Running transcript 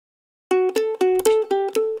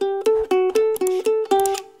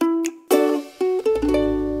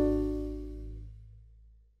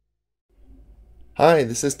Hi,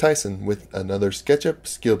 this is Tyson with another SketchUp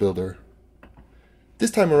Skill Builder.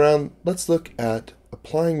 This time around, let's look at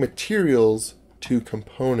applying materials to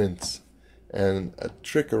components and a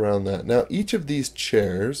trick around that. Now, each of these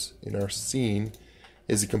chairs in our scene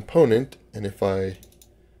is a component, and if I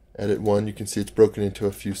edit one, you can see it's broken into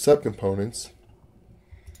a few subcomponents,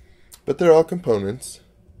 but they're all components.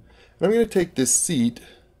 And I'm going to take this seat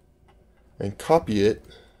and copy it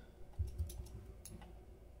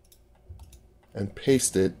and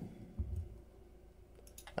paste it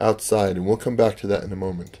outside, and we'll come back to that in a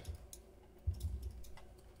moment.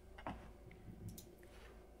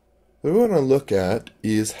 What we want to look at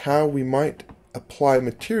is how we might apply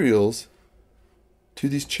materials to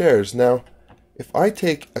these chairs. Now, if I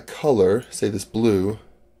take a color, say this blue,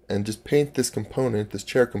 and just paint this component, this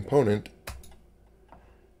chair component,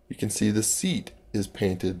 you can see the seat is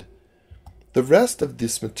painted. The rest of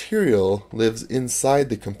this material lives inside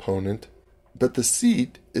the component, but the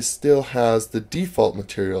seat still has the default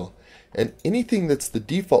material, and anything that's the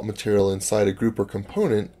default material inside a group or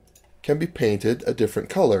component can be painted a different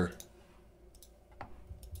color.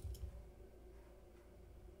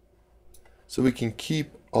 So we can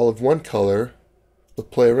keep all of one color,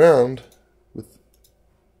 but play around with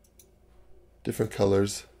different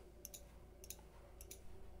colors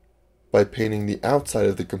by painting the outside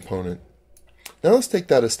of the component. Now let's take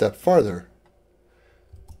that a step farther.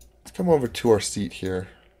 Let's come over to our seat here.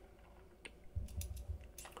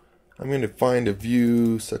 I'm going to find a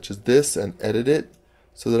view such as this and edit it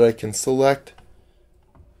so that I can select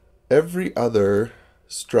every other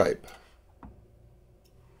stripe.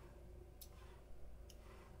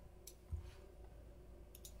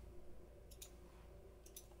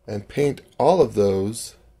 And paint all of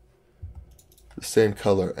those the same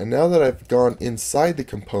color. And now that I've gone inside the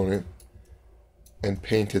component and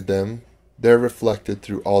painted them, they're reflected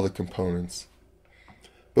through all the components.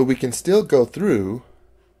 But we can still go through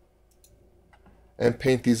and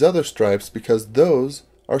paint these other stripes because those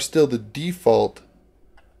are still the default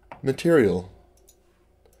material.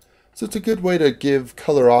 So it's a good way to give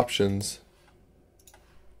color options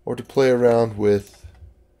or to play around with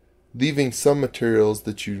leaving some materials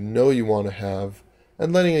that you know you want to have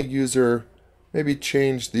and letting a user maybe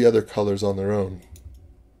change the other colors on their own.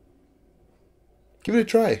 Give it a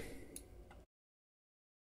try.